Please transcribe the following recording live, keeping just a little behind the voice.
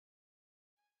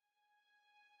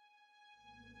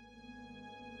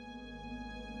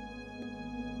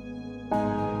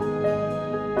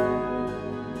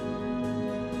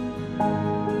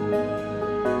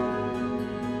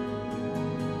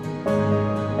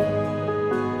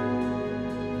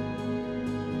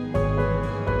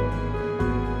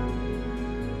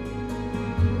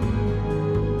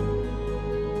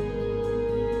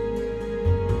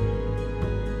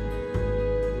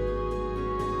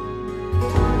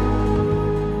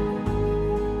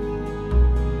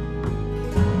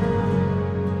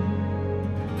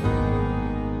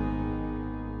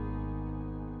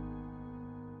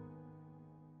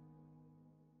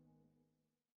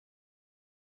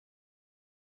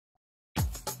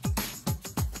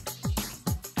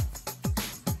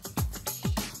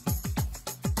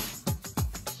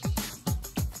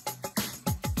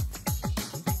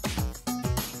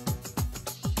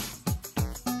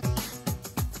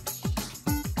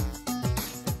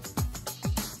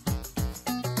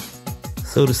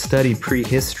So to study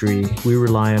prehistory, we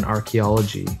rely on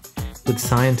archaeology, with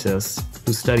scientists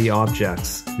who study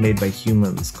objects made by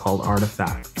humans called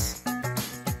artifacts.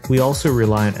 We also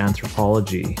rely on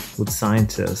anthropology, with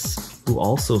scientists who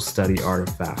also study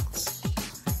artifacts,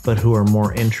 but who are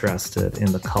more interested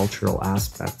in the cultural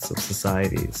aspects of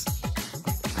societies.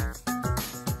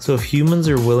 So if humans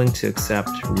are willing to accept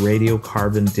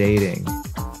radiocarbon dating,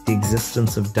 the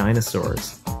existence of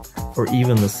dinosaurs, or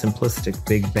even the simplistic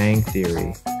Big Bang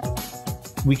theory,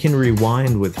 we can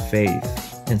rewind with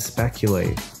faith and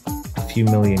speculate a few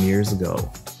million years ago.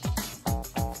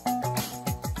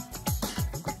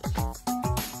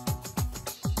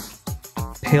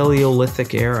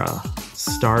 Paleolithic era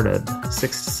started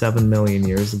 6 to 7 million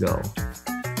years ago.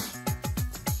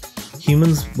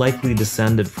 Humans likely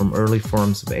descended from early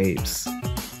forms of apes.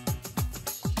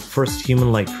 First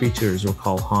human-like creatures were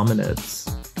called hominids,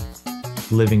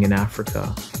 living in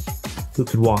Africa, who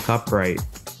could walk upright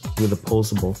with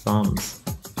opposable thumbs.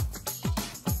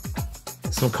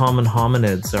 Some common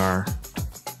hominids are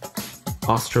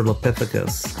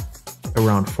Australopithecus,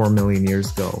 around 4 million years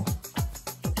ago,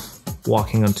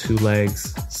 walking on 2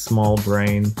 legs, small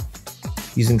brain,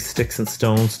 using sticks and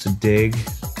stones to dig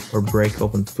or break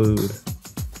open food.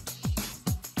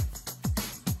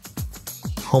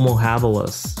 Homo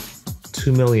habilis,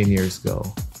 2 million years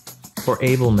ago, or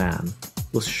able man,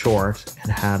 was short and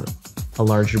had a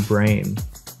larger brain,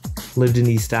 lived in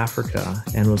East Africa,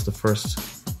 and was the first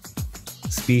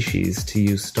species to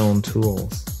use stone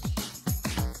tools.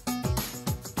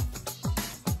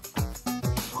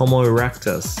 Homo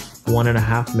erectus,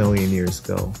 1.5 million years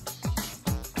ago,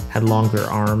 had longer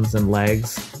arms and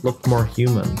legs, looked more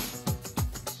human.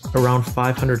 Around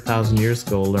 500,000 years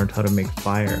ago, learned how to make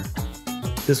fire.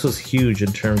 This was huge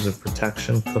in terms of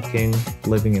protection, cooking,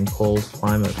 living in cold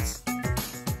climates.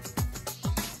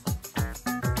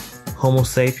 Homo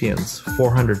sapiens,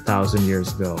 400,000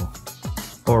 years ago,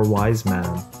 or wise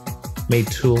man, made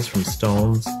tools from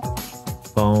stones,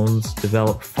 bones,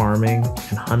 developed farming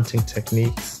and hunting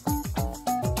techniques.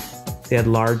 They had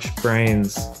large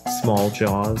brains, small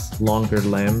jaws, longer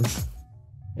limbs,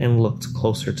 and looked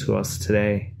closer to us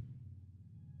today.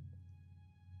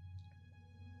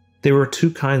 There were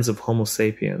 2 kinds of Homo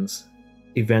sapiens,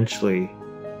 eventually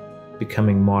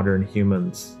becoming modern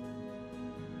humans.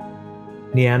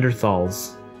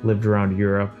 Neanderthals lived around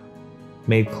Europe,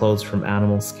 made clothes from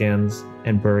animal skins,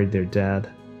 and buried their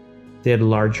dead. They had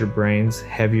larger brains,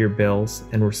 heavier bills,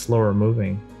 and were slower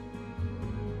moving.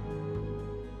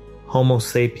 Homo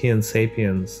sapiens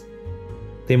sapiens.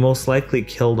 They most likely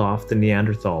killed off the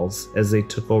Neanderthals as they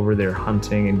took over their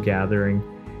hunting and gathering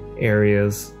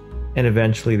areas and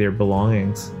eventually their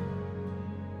belongings.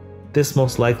 This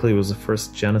most likely was the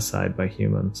first genocide by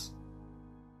humans.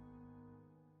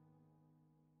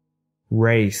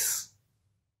 Race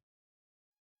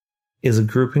is a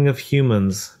grouping of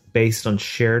humans based on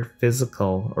shared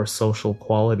physical or social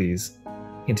qualities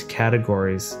into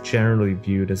categories generally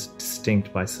viewed as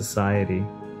distinct by society.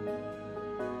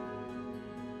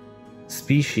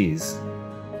 Species,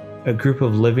 a group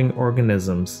of living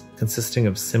organisms consisting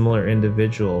of similar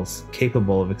individuals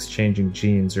capable of exchanging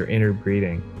genes or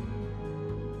interbreeding.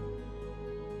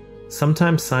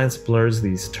 Sometimes science blurs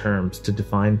these terms to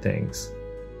define things,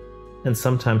 and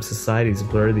sometimes societies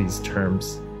blur these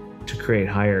terms to create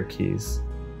hierarchies.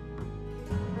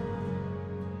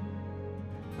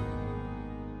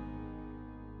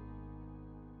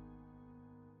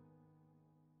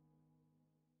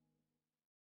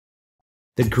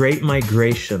 The Great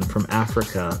Migration from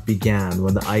Africa began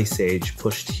when the Ice Age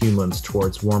pushed humans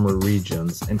towards warmer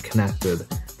regions and connected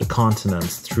the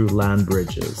continents through land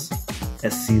bridges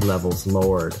as sea levels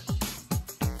lowered.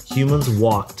 Humans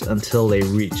walked until they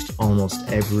reached almost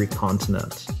every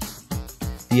continent.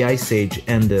 The Ice Age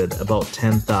ended about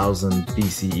 10,000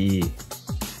 BCE.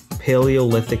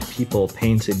 Paleolithic people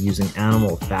painted using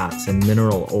animal fats and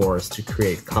mineral ores to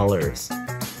create colors.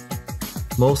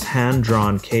 Most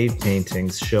hand-drawn cave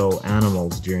paintings show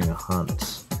animals during a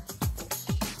hunt.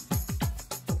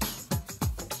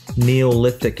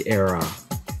 Neolithic era.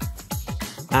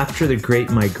 After the Great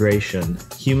Migration,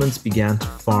 humans began to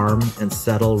farm and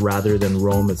settle rather than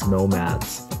roam as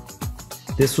nomads.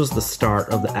 This was the start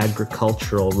of the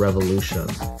agricultural revolution.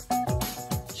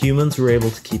 Humans were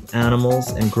able to keep animals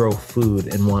and grow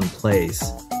food in one place,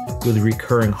 with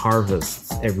recurring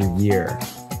harvests every year.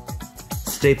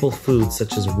 Staple foods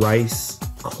such as rice,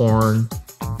 corn,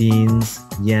 beans,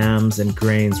 yams, and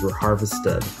grains were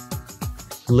harvested.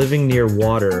 Living near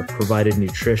water provided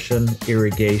nutrition,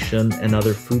 irrigation, and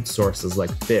other food sources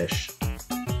like fish.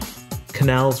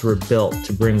 Canals were built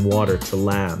to bring water to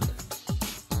land.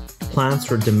 plants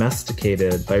were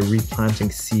domesticated by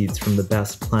replanting seeds from the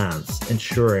best plants,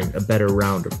 ensuring a better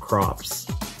round of crops.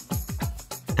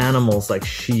 Animals like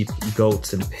sheep,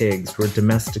 goats, and pigs were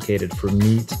domesticated for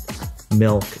meat,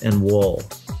 milk, and wool.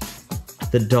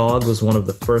 The dog was one of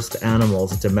the first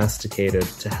animals domesticated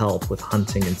to help with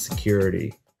hunting and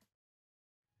security.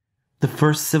 The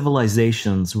first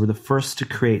civilizations were the first to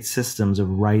create systems of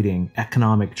writing,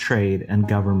 economic trade, and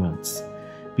governments.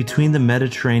 Between the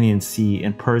Mediterranean Sea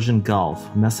and Persian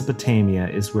Gulf, Mesopotamia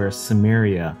is where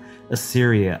Sumeria,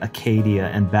 Assyria,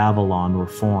 Akkadian, and Babylon were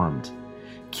formed.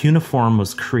 Cuneiform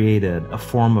was created, a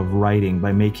form of writing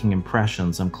by making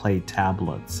impressions on clay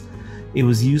tablets. It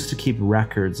was used to keep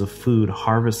records of food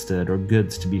harvested or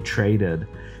goods to be traded,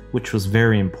 which was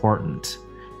very important.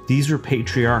 These were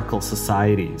patriarchal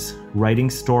societies. Writing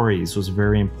stories was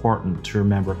very important to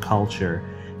remember culture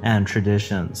and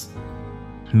traditions.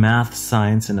 Math,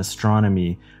 science, and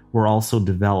astronomy were also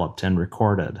developed and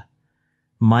recorded.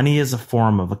 Money as a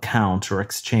form of account or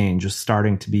exchange was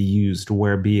starting to be used,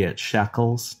 where be it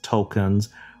shekels, tokens,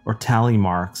 or tally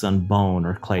marks on bone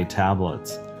or clay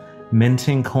tablets.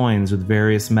 Minting coins with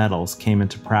various metals came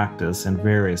into practice in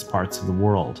various parts of the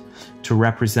world to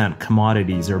represent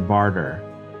commodities or barter.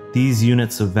 These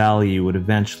units of value would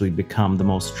eventually become the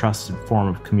most trusted form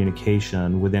of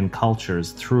communication within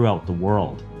cultures throughout the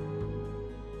world.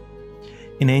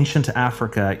 In ancient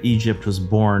Africa, Egypt was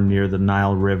born near the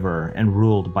Nile River and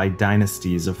ruled by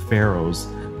dynasties of pharaohs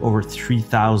over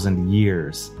 3,000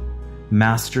 years.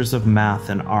 Masters of math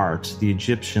and art, the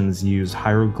Egyptians used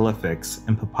hieroglyphics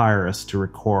and papyrus to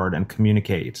record and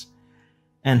communicate.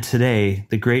 And today,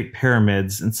 the Great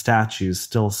Pyramids and statues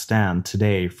still stand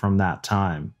today from that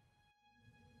time.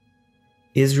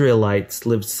 Israelites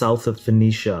lived south of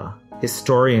Phoenicia.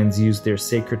 Historians used their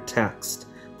sacred text,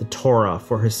 the Torah,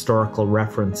 for historical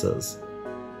references.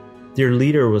 Their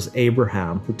leader was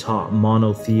Abraham, who taught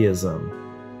monotheism.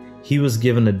 He was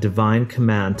given a divine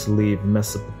command to leave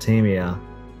Mesopotamia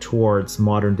towards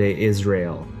modern-day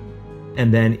Israel,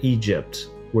 and then Egypt,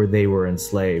 where they were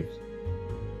enslaved,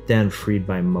 then freed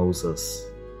by Moses.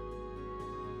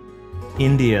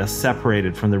 India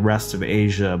separated from the rest of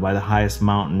Asia by the highest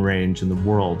mountain range in the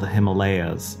world, the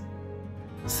Himalayas.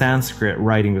 Sanskrit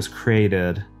writing was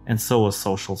created, and so was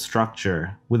social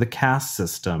structure, with a caste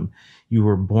system you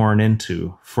were born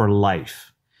into for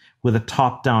life, with a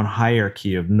top-down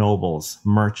hierarchy of nobles,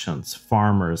 merchants,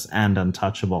 farmers, and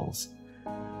untouchables.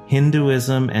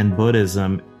 Hinduism and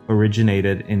Buddhism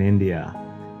originated in India,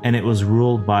 and it was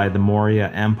ruled by the Maurya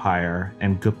Empire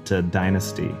and Gupta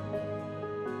dynasty.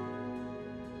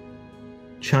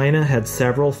 China had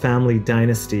several family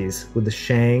dynasties, with the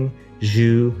Shang,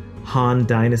 Zhou, Han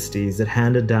dynasties that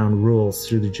handed down rules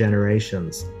through the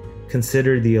generations,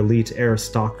 considered the elite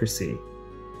aristocracy.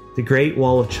 The Great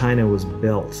Wall of China was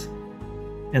built,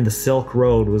 and the Silk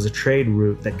Road was a trade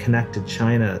route that connected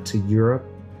China to Europe,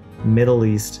 Middle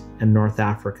East, and North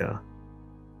Africa.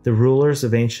 The rulers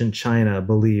of ancient China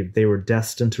believed they were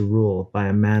destined to rule by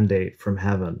a mandate from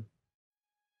heaven.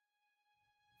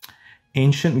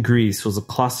 Ancient Greece was a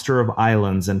cluster of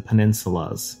islands and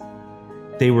peninsulas.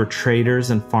 They were traders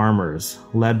and farmers,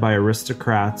 led by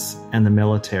aristocrats and the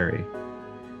military.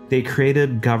 They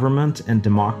created government and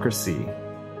democracy.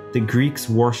 The Greeks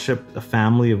worshipped a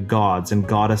family of gods and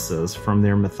goddesses from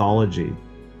their mythology.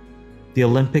 The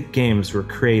Olympic Games were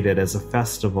created as a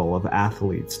festival of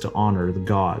athletes to honor the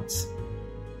gods.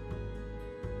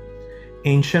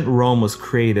 Ancient Rome was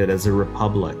created as a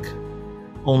republic.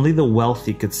 Only the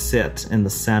wealthy could sit in the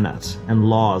Senate, and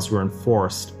laws were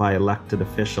enforced by elected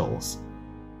officials.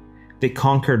 They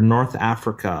conquered North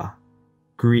Africa,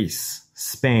 Greece,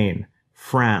 Spain,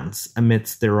 France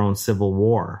amidst their own civil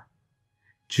war.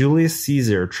 Julius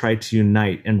Caesar tried to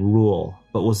unite and rule,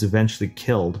 but was eventually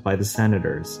killed by the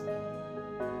senators.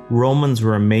 Romans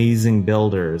were amazing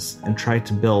builders and tried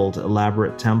to build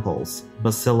elaborate temples,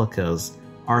 basilicas,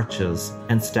 arches,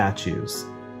 and statues.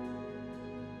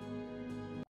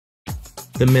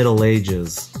 The Middle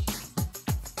Ages.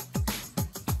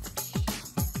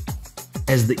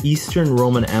 As the Eastern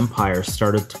Roman Empire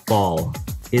started to fall,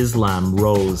 Islam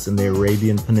rose in the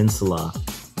Arabian Peninsula,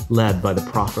 led by the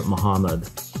Prophet Muhammad.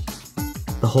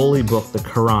 The holy book, the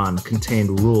Quran,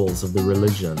 contained rules of the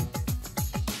religion.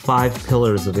 5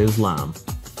 pillars of Islam: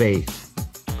 faith,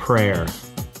 prayer,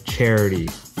 charity,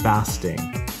 fasting,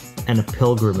 and a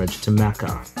pilgrimage to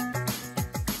Mecca.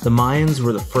 The Mayans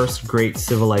were the first great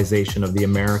civilization of the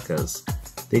Americas.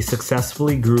 They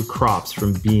successfully grew crops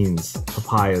from beans,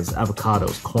 papayas,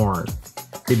 avocados, corn.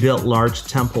 They built large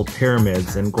temple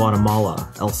pyramids in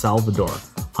Guatemala, El Salvador,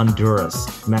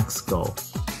 Honduras, Mexico,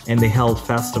 and they held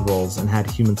festivals and had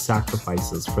human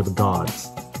sacrifices for the gods.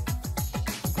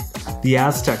 The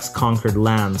Aztecs conquered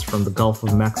lands from the Gulf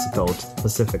of Mexico to the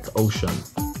Pacific Ocean.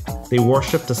 They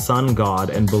worshipped a sun god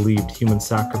and believed human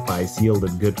sacrifice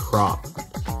yielded good crop.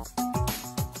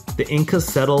 The Incas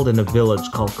settled in a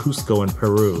village called Cusco in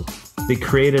Peru. They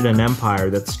created an empire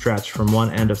that stretched from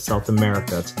one end of South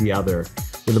America to the other,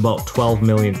 with about 12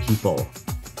 million people.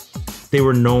 They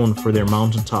were known for their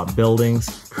mountaintop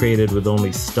buildings, created with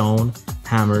only stone,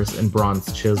 hammers, and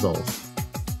bronze chisels.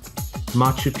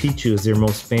 Machu Picchu is their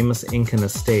most famous Incan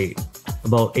estate,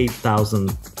 about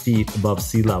 8,000 feet above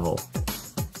sea level.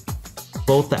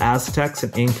 Both the Aztecs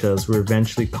and Incas were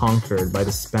eventually conquered by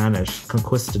the Spanish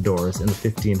conquistadors in the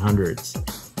 1500s.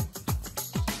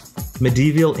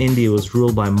 Medieval India was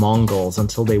ruled by Mongols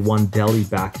until they won Delhi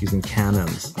back using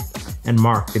cannons, and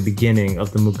marked the beginning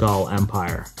of the Mughal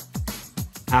Empire.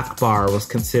 Akbar was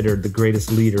considered the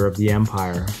greatest leader of the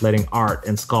empire, letting art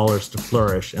and scholars to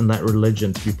flourish and let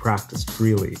religion to be practiced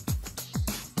freely.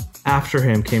 After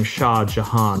him came Shah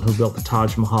Jahan, who built the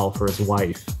Taj Mahal for his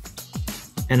wife,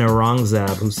 and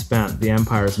Aurangzeb, who spent the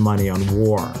empire's money on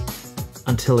war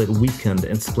until it weakened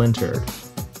and splintered.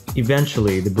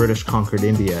 Eventually, the British conquered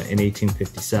India in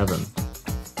 1857.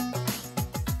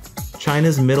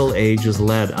 China's Middle Age was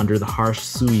led under the harsh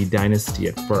Sui dynasty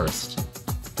at first.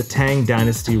 The Tang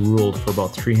dynasty ruled for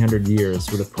about 300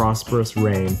 years with a prosperous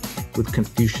reign with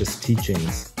Confucius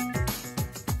teachings.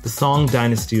 The Song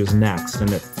dynasty was next,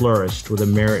 and it flourished with a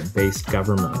merit-based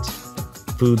government,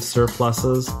 food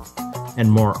surpluses, and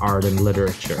more art and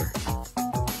literature.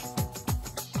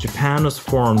 Japan was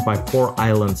formed by 4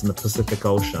 islands in the Pacific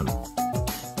Ocean.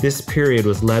 This period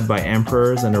was led by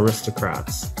emperors and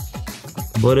aristocrats.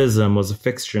 Buddhism was a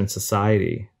fixture in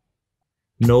society.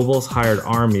 Nobles hired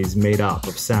armies made up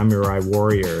of samurai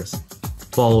warriors,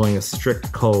 following a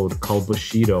strict code called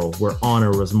Bushido, where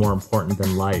honor was more important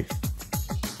than life.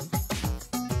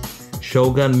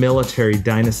 Shogun military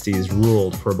dynasties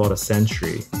ruled for about a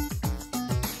century.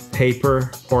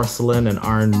 Paper, porcelain, and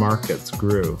iron markets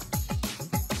grew.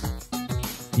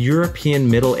 European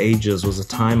Middle Ages was a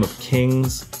time of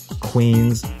kings,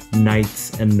 queens,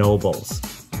 knights, and nobles.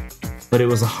 But it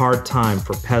was a hard time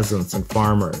for peasants and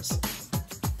farmers,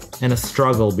 and a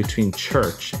struggle between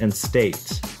church and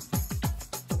state.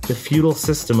 The feudal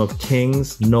system of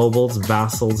kings, nobles,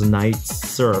 vassals, knights,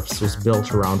 serfs was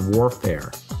built around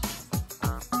warfare.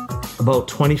 About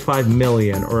 25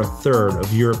 million, or a third,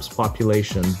 of Europe's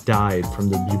population died from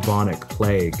the bubonic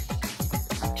plague,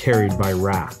 carried by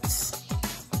rats.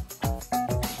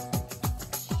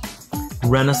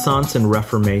 Renaissance and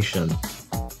Reformation.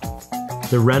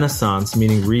 The Renaissance,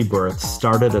 meaning rebirth,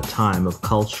 started a time of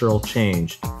cultural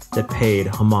change that paid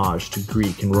homage to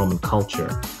Greek and Roman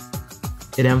culture.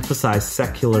 It emphasized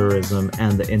secularism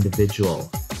and the individual,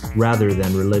 rather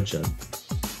than religion.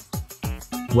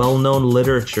 Well-known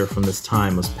literature from this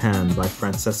time was penned by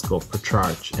Francesco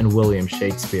Petrarch and William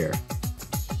Shakespeare.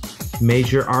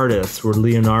 Major artists were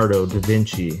Leonardo da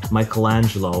Vinci,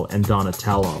 Michelangelo, and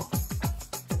Donatello.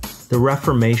 The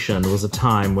Reformation was a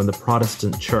time when the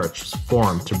Protestant Church was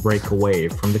formed to break away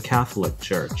from the Catholic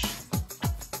Church.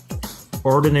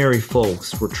 Ordinary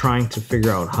folks were trying to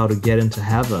figure out how to get into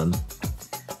heaven,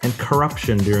 and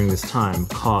corruption during this time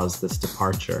caused this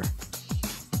departure.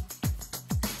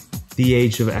 The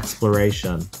Age of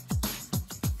Exploration.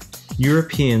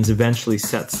 Europeans eventually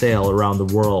set sail around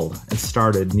the world and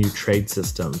started new trade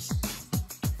systems.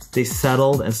 They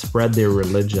settled and spread their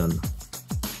religion.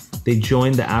 They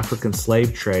joined the African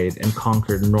slave trade and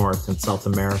conquered North and South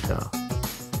America.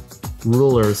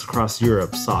 Rulers across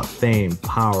Europe sought fame,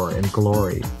 power, and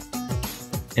glory,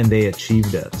 and they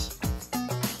achieved it.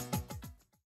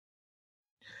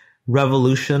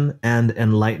 Revolution and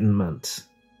Enlightenment.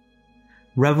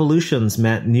 Revolutions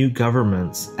meant new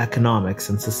governments, economics,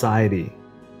 and society.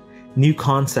 New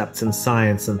concepts in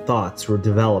science and thoughts were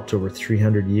developed over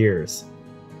 300 years.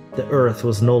 The Earth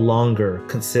was no longer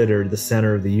considered the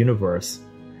center of the universe,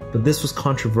 but this was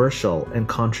controversial and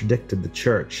contradicted the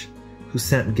Church, who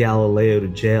sent Galileo to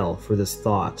jail for this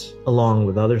thought, along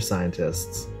with other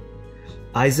scientists.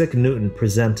 Isaac Newton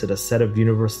presented a set of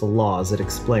universal laws that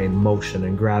explained motion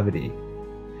and gravity.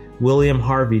 William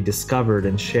Harvey discovered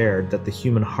and shared that the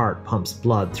human heart pumps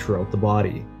blood throughout the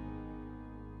body.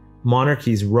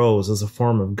 Monarchies rose as a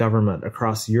form of government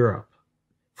across Europe.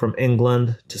 From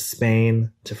England to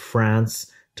Spain to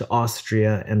France to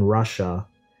Austria and Russia,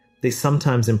 they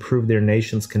sometimes improved their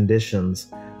nation's conditions,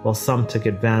 while some took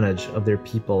advantage of their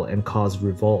people and caused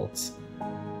revolts.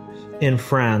 In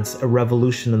France, a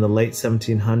revolution in the late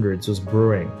 1700s was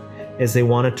brewing, as they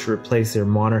wanted to replace their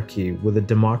monarchy with a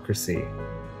democracy.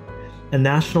 A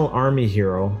national army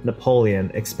hero,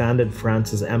 Napoleon expanded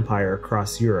France's empire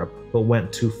across Europe, but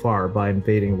went too far by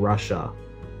invading Russia.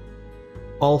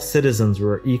 All citizens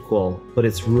were equal, but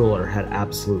its ruler had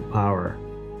absolute power.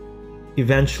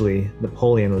 Eventually,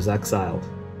 Napoleon was exiled.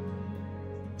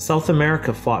 South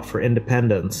America fought for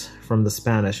independence from the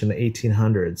Spanish in the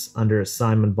 1800s under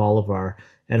Simon Bolivar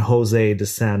and José de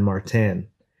San Martín,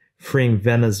 freeing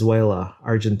Venezuela,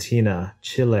 Argentina,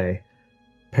 Chile,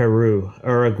 Peru,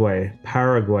 Uruguay,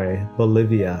 Paraguay,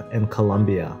 Bolivia, and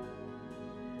Colombia.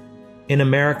 In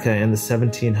America in the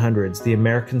 1700s, the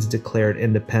Americans declared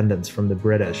independence from the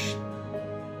British.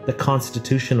 The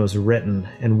Constitution was written,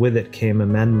 and with it came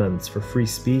amendments for free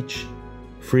speech,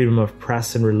 freedom of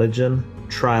press and religion,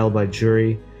 trial by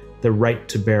jury, the right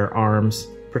to bear arms,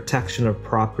 protection of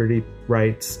property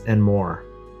rights, and more.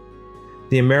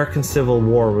 The American Civil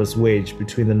War was waged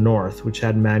between the North, which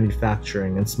had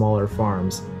manufacturing and smaller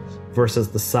farms, versus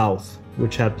the South,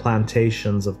 which had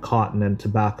plantations of cotton and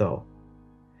tobacco.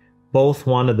 Both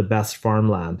wanted the best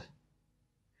farmland.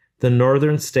 The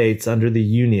northern states under the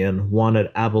Union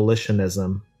wanted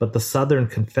abolitionism, but the southern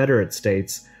Confederate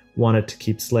states wanted to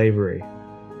keep slavery.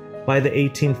 By the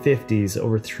 1850s,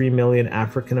 over 3 million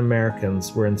African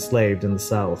Americans were enslaved in the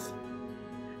South.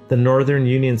 The northern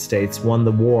Union states won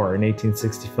the war in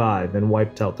 1865 and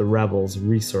wiped out the rebels'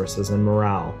 resources and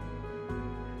morale.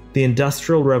 The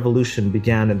Industrial Revolution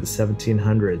began in the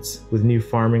 1700s with new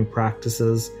farming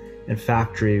practices and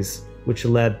factories, which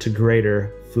led to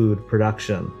greater food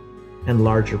production and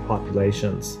larger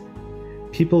populations.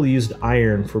 People used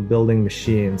iron for building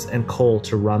machines and coal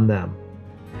to run them.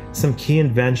 Some key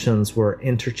inventions were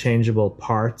interchangeable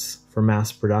parts for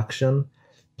mass production,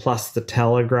 plus the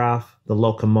telegraph, the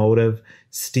locomotive,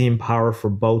 steam power for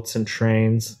boats and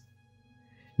trains.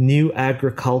 New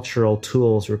agricultural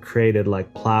tools were created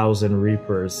like plows and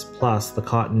reapers, plus the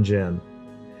cotton gin.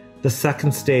 The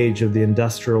second stage of the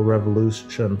Industrial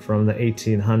Revolution from the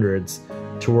 1800s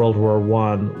to World War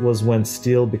I was when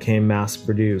steel became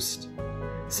mass-produced.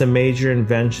 Some major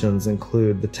inventions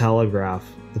include the telegraph,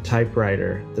 the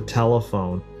typewriter, the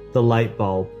telephone, the light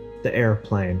bulb, the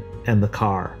airplane, and the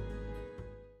car.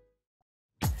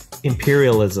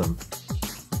 Imperialism.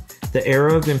 The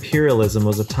era of imperialism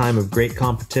was a time of great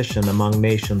competition among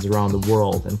nations around the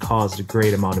world and caused a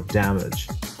great amount of damage.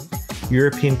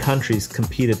 European countries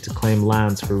competed to claim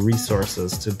lands for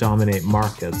resources, to dominate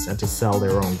markets, and to sell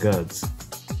their own goods.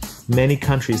 Many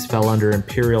countries fell under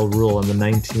imperial rule in the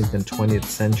 19th and 20th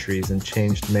centuries and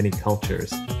changed many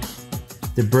cultures.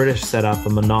 The British set up a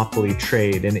monopoly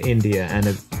trade in India and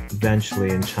eventually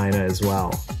in China as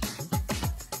well.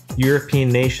 European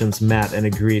nations met and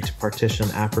agreed to partition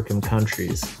African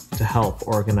countries to help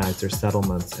organize their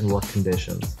settlements and work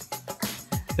conditions.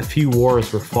 A few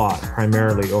wars were fought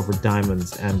primarily over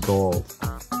diamonds and gold.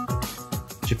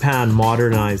 Japan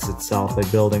modernized itself by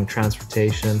building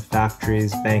transportation,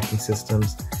 factories, banking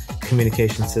systems,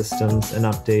 communication systems, and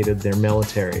updated their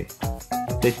military.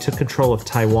 They took control of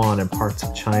Taiwan and parts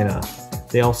of China.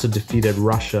 They also defeated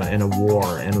Russia in a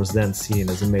war and was then seen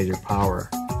as a major power.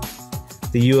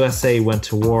 The USA went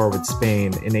to war with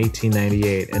Spain in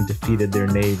 1898 and defeated their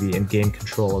navy and gained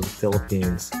control of the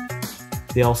Philippines.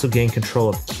 They also gained control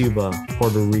of Cuba,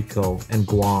 Puerto Rico, and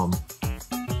Guam.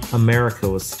 America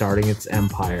was starting its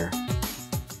empire.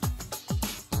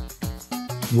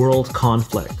 World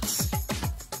conflicts.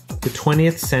 The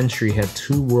 20th century had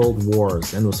 2 world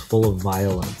wars and was full of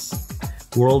violence.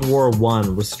 World War I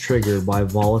was triggered by a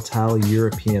volatile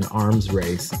European arms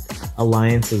race,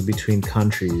 alliances between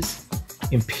countries,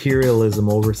 imperialism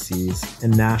overseas,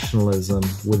 and nationalism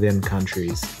within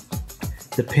countries.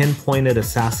 The pinpointed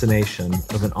assassination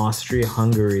of an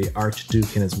Austria-Hungary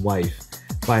Archduke and his wife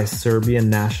by a Serbian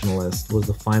nationalist was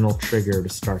the final trigger to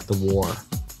start the war.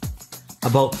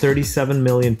 About 37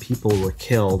 million people were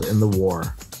killed in the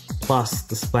war. Plus,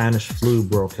 the Spanish flu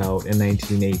broke out in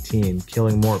 1918,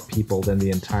 killing more people than the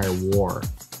entire war.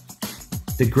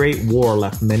 The Great War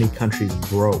left many countries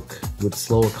broke, with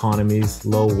slow economies,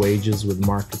 low wages with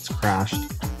markets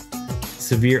crashed.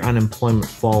 Severe unemployment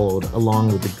followed,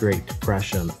 along with the Great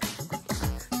Depression.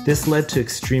 This led to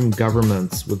extreme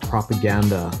governments with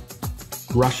propaganda.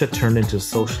 Russia turned into a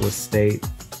socialist state.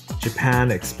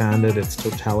 Japan expanded its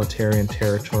totalitarian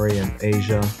territory in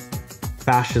Asia.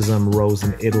 Fascism rose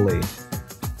in Italy.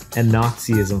 And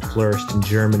Nazism flourished in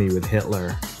Germany with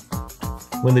Hitler.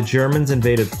 When the Germans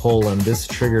invaded Poland, this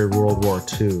triggered World War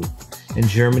II, and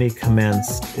Germany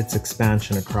commenced its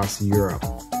expansion across Europe.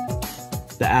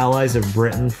 The allies of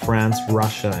Britain, France,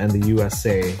 Russia, and the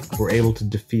USA were able to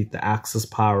defeat the Axis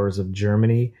powers of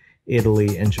Germany,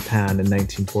 Italy, and Japan in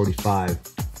 1945.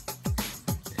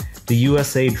 The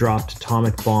USA dropped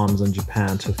atomic bombs on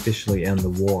Japan to officially end the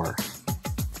war.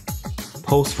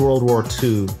 Post-World War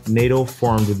II, NATO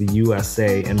formed with the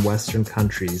USA and Western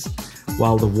countries,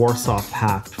 while the Warsaw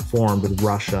Pact formed with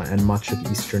Russia and much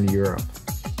of Eastern Europe.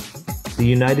 The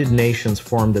United Nations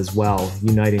formed as well,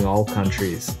 uniting all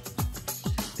countries.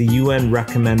 The UN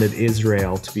recommended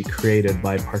Israel to be created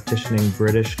by partitioning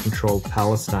British-controlled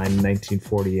Palestine in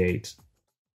 1948.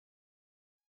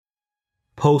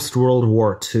 Post-World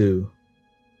War II.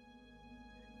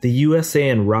 The USA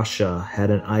and Russia had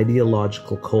an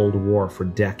ideological Cold War for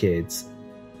decades.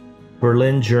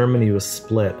 Berlin, Germany was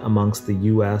split amongst the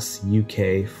US,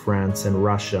 UK, France, and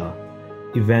Russia,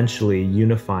 eventually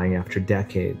unifying after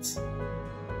decades.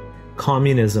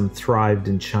 Communism thrived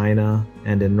in China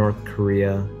and in North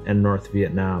Korea and North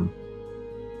Vietnam.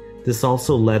 This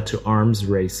also led to arms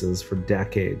races for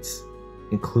decades,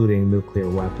 including nuclear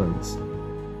weapons.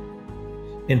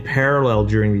 In parallel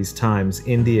during these times,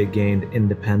 India gained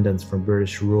independence from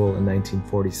British rule in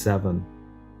 1947,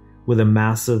 with a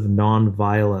massive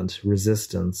non-violent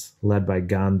resistance led by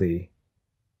Gandhi.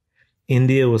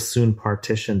 India was soon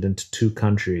partitioned into two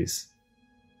countries.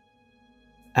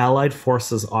 Allied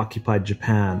forces occupied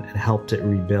Japan and helped it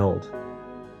rebuild,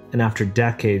 and after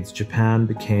decades, Japan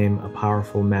became a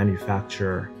powerful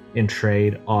manufacturer in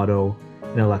trade, auto,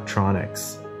 and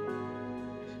electronics.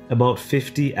 About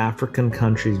 50 African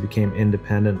countries became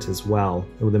independent as well,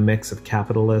 with a mix of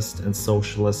capitalist and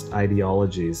socialist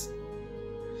ideologies.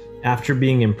 After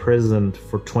being imprisoned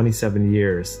for 27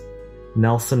 years,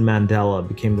 Nelson Mandela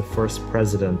became the first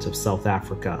president of South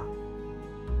Africa.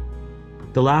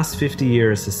 The last 50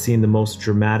 years has seen the most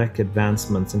dramatic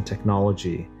advancements in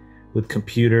technology, with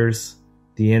computers,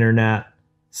 the internet,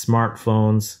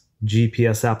 smartphones,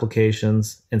 GPS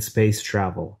applications, and space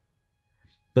travel.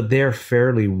 But they are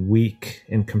fairly weak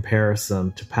in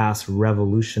comparison to past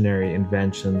revolutionary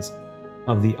inventions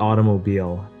of the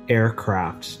automobile,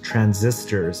 aircraft,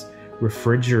 transistors,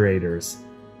 refrigerators,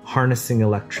 harnessing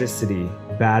electricity,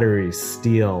 batteries,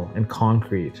 steel, and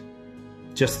concrete,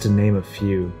 just to name a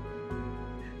few.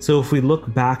 So if we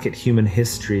look back at human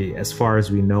history as far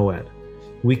as we know it,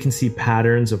 we can see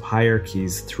patterns of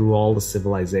hierarchies through all the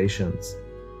civilizations.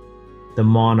 The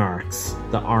monarchs,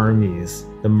 the armies,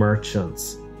 the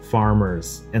merchants,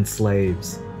 farmers, and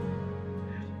slaves.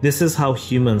 This is how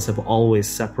humans have always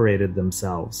separated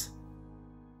themselves,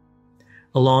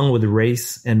 along with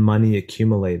race and money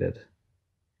accumulated.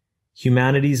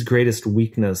 Humanity's greatest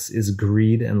weakness is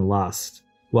greed and lust,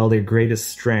 while their greatest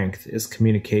strength is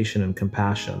communication and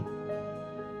compassion.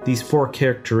 These four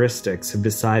characteristics have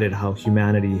decided how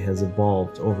humanity has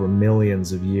evolved over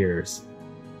millions of years.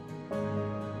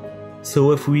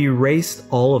 So if we erased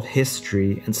all of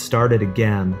history and started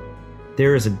again,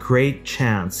 there is a great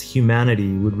chance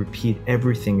humanity would repeat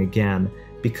everything again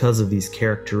because of these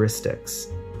characteristics,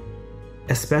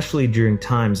 especially during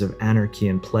times of anarchy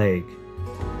and plague.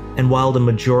 And while the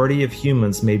majority of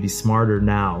humans may be smarter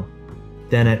now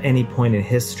than at any point in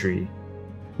history,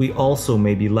 we also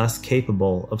may be less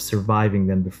capable of surviving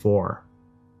than before.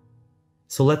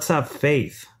 So let's have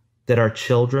faith that our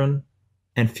children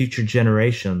and future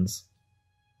generations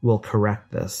will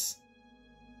correct this.